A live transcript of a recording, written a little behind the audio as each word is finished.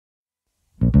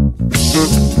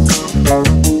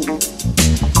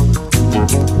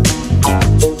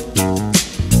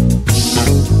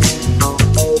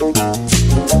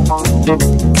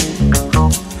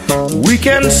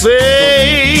can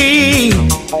say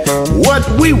what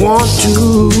we want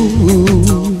to.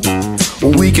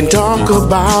 We can talk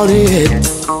about it,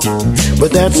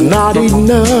 but that's not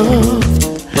enough.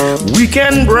 We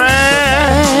can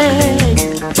brag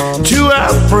to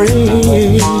our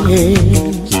friends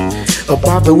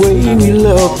about the way we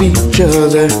love each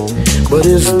other, but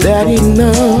is that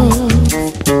enough?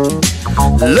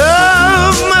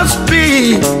 Love must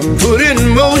be put in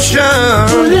motion,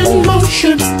 put in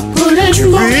motion, put in to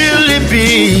motion.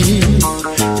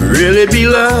 really be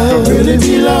loved, Really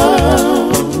be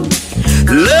loved.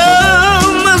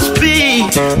 Love must be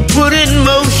put in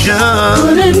motion,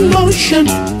 Put in motion,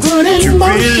 put in to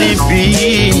motion.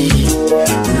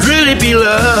 really be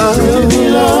loved. Really be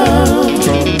loved.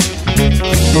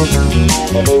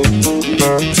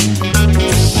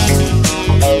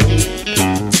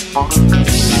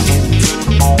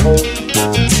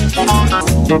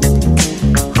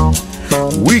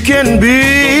 We can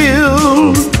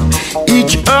build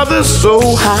each other so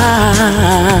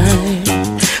high,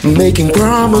 making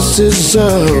promises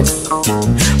of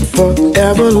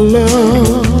forever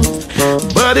love,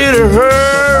 but it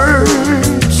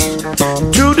hurts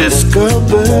to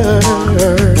discover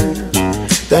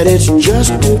that it's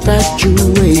just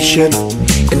infatuation,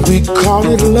 and we call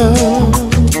it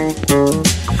love.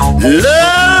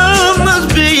 Love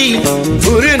must be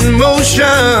put in motion,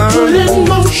 Put in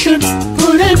motion,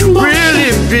 put in motion.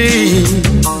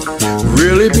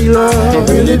 really be loved.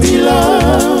 Really be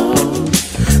loved.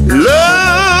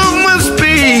 Love must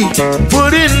be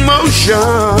put in motion,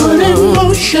 Put in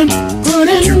motion, put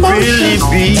in to motion.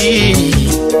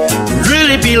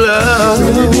 really be loved.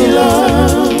 Really be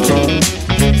loved.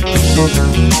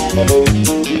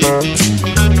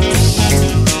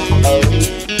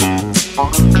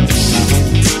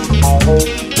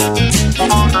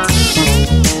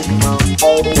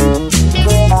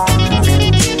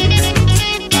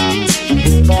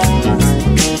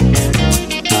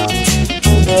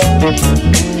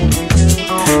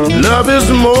 Love is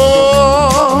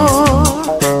more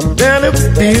than a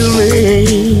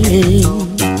feeling.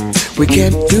 We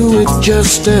can't do it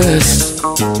justice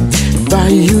by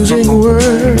using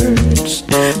words.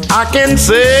 I can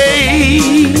say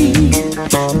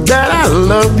that I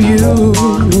love you,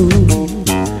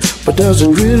 but does it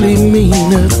really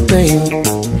mean a thing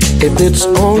if it's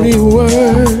only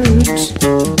words?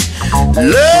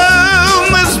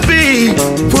 Love must be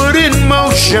put in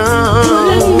motion,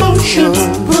 Put in motion,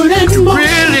 put in motion.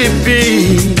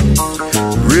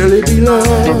 really be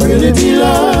loved. Really be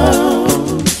loved.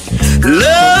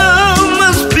 Love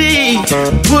must be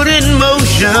put in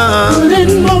motion, Put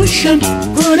in motion,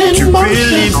 put in to motion.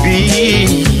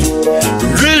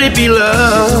 really be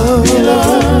loved. Be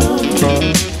loved.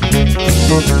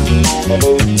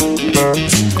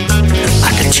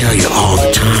 I can tell you all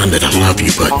the time that I love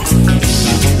you, but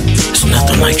it's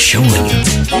nothing like showing you.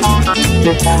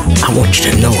 I want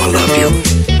you to know I love you.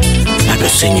 I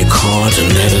could send you cards and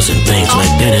letters and things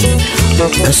like that, and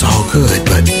that's all good,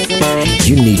 but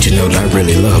you need to know that I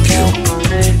really love you.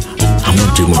 I'm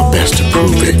gonna do my best to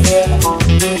prove it,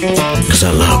 'cause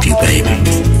I love you, baby.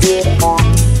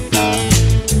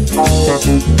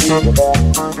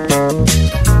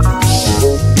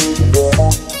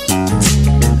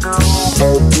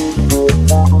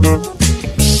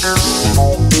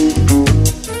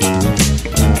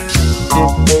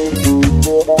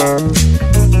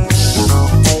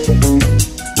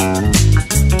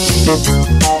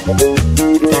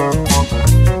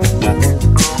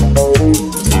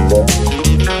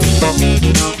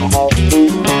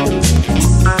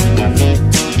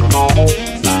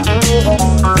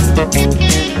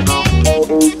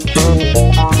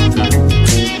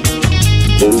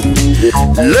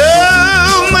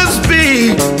 Love must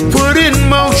be put in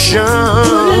motion,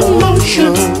 Put in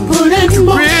motion, put in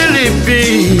motion.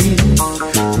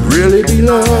 really be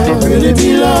loved. Really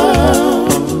be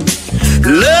loved.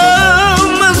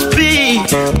 Love must be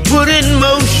put in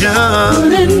motion,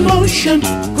 Put in motion,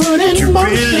 put in to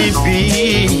motion.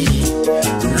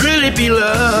 really be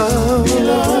loved. Be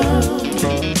loved.